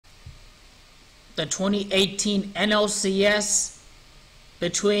the 2018 NLCS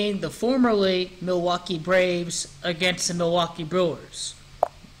between the formerly Milwaukee Braves against the Milwaukee Brewers.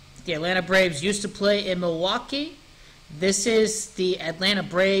 The Atlanta Braves used to play in Milwaukee. This is the Atlanta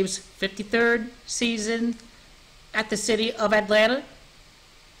Braves' 53rd season at the city of Atlanta.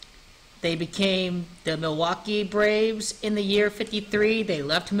 They became the Milwaukee Braves in the year 53. They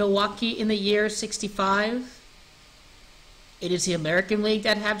left Milwaukee in the year 65. It is the American League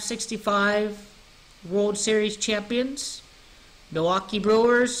that have 65 World Series champions. Milwaukee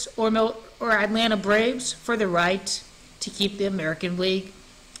Brewers or Atlanta Braves for the right to keep the American League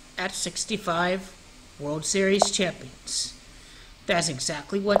at 65 World Series champions. That's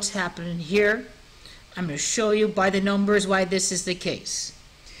exactly what's happening here. I'm going to show you by the numbers why this is the case.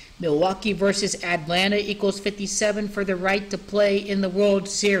 Milwaukee versus Atlanta equals 57 for the right to play in the World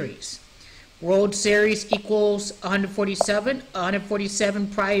Series. World Series equals 147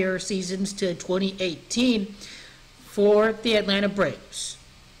 prior seasons to 2018 for the Atlanta Braves.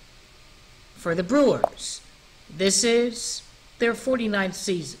 For the Brewers, this is their 49th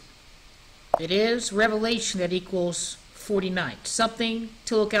season. It is revelation that equals 49. Something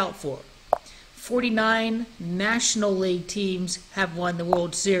to look out for. 49 National League teams have won the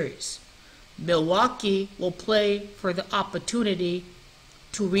World Series. Milwaukee will play for the opportunity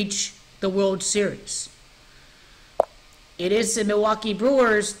to reach the World Series. It is the Milwaukee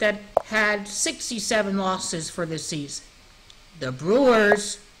Brewers that had 67 losses for this season. The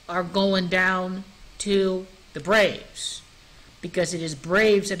Brewers are going down to the Braves because it is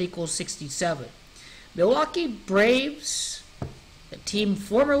Braves that equals 67. Milwaukee Braves, a team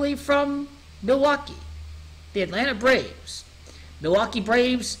formerly from Milwaukee, the Atlanta Braves. Milwaukee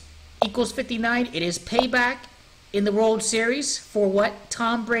Braves equals 59. It is payback in the World Series for what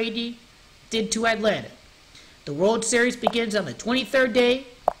Tom Brady did to Atlanta. The World Series begins on the 23rd day.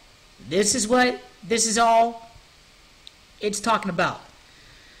 This is all it's talking about.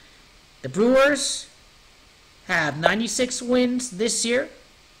 The Brewers have 96 wins this year.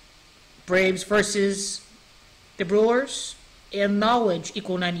 Braves versus the Brewers. And knowledge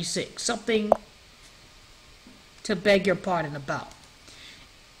equal 96. Something to beg your pardon about.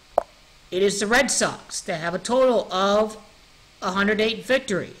 It is the Red Sox that have a total of 108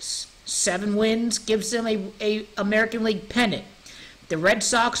 victories. 7 wins gives them a American League pennant. The Red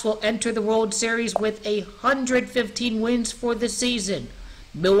Sox will enter the World Series with 115 wins for the season.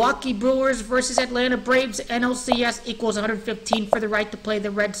 Milwaukee Brewers versus Atlanta Braves NLCS equals 115 for the right to play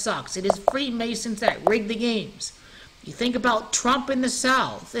the Red Sox. It is Freemasons that rig the games. You think about Trump in the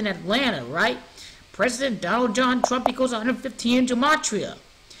South, in Atlanta, right? President Donald John Trump equals 115 in Gematria.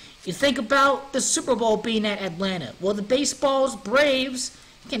 You think about the Super Bowl being at Atlanta. Well, the baseball's Braves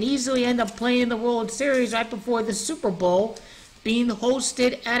can easily end up playing the World Series right before the Super Bowl being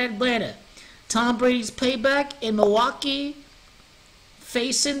hosted at Atlanta. Tom Brady's payback in Milwaukee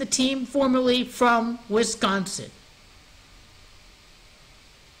facing the team formerly from Wisconsin.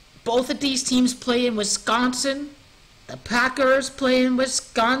 Both of these teams play in Wisconsin. The Packers play in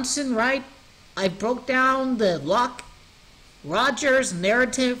Wisconsin, right? I broke down the Lock Rodgers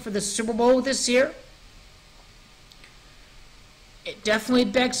narrative for the Super Bowl this year. It definitely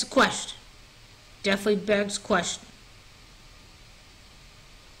begs the question.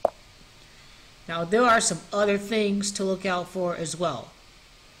 Now, there are some other things to look out for as well.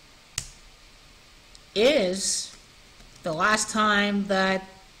 Is the last time that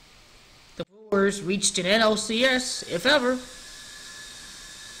the Brewers reached an NLCS, if ever.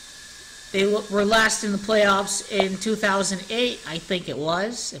 They were last in the playoffs in 2008, I think it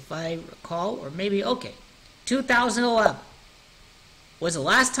was, if I recall, or maybe, 2011 was the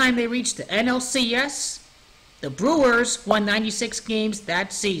last time they reached the NLCS. The Brewers won 96 games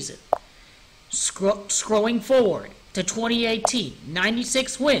that season. Scrolling forward to 2018,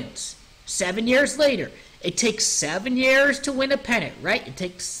 96 wins. 7 years later, it takes 7 years to win a pennant, right? It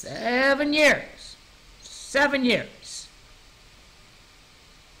takes 7 years. 7 years.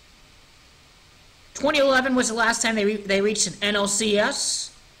 2011 was the last time they reached an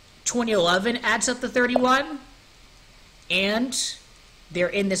NLCS. 2011 adds up to 31. And they're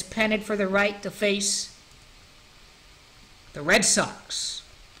in this pennant for the right to face the Red Sox.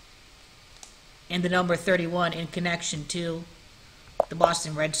 And the number 31 in connection to the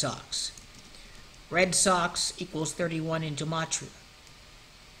Boston Red Sox. Red Sox equals 31 in Gematria.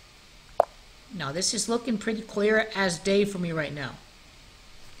 Now, this is looking pretty clear as day for me right now.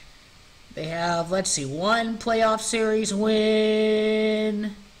 They have, let's see, 1 playoff series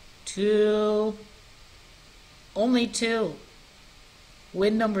win, 2, only 2.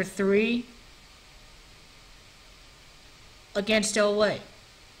 Win number 3 against LA.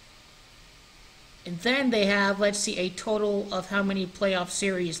 And then they have, let's see, a total of how many playoff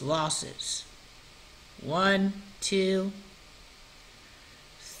series losses. 1, 2,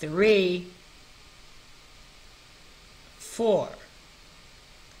 3, 4.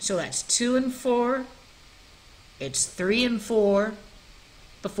 So that's 2 and 4. It's 3 and 4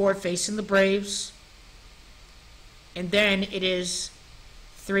 before facing the Braves. And then it is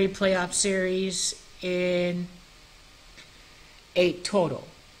 3 playoff series in 8 total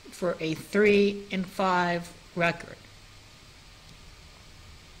for a 3 and 5 record.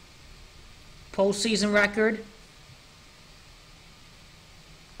 Postseason record,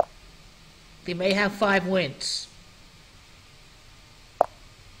 they may have 5 wins.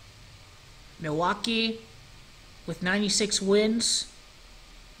 Milwaukee, with 96 wins,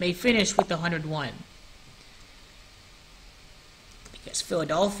 may finish with 101. Because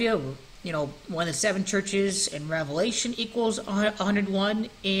Philadelphia, one of the 7 churches in Revelation equals 101,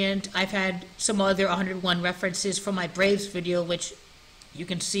 and I've had some other 101 references from my Braves video, which you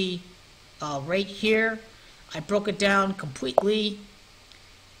can see right here. I broke it down completely,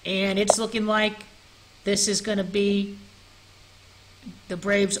 and it's looking like this is going to be the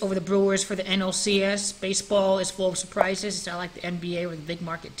Braves over the Brewers for the NLCS. Baseball is full of surprises. It's not like the NBA where the big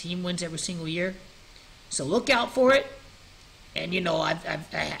market team wins every single year. So look out for it. And I've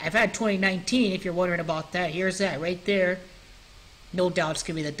had 2019. If you're wondering about that, here's that right there. No doubt it's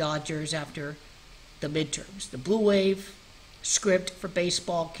gonna be the Dodgers after the midterms. The blue wave script for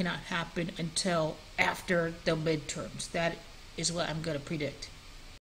baseball cannot happen until after the midterms. That is what I'm gonna predict.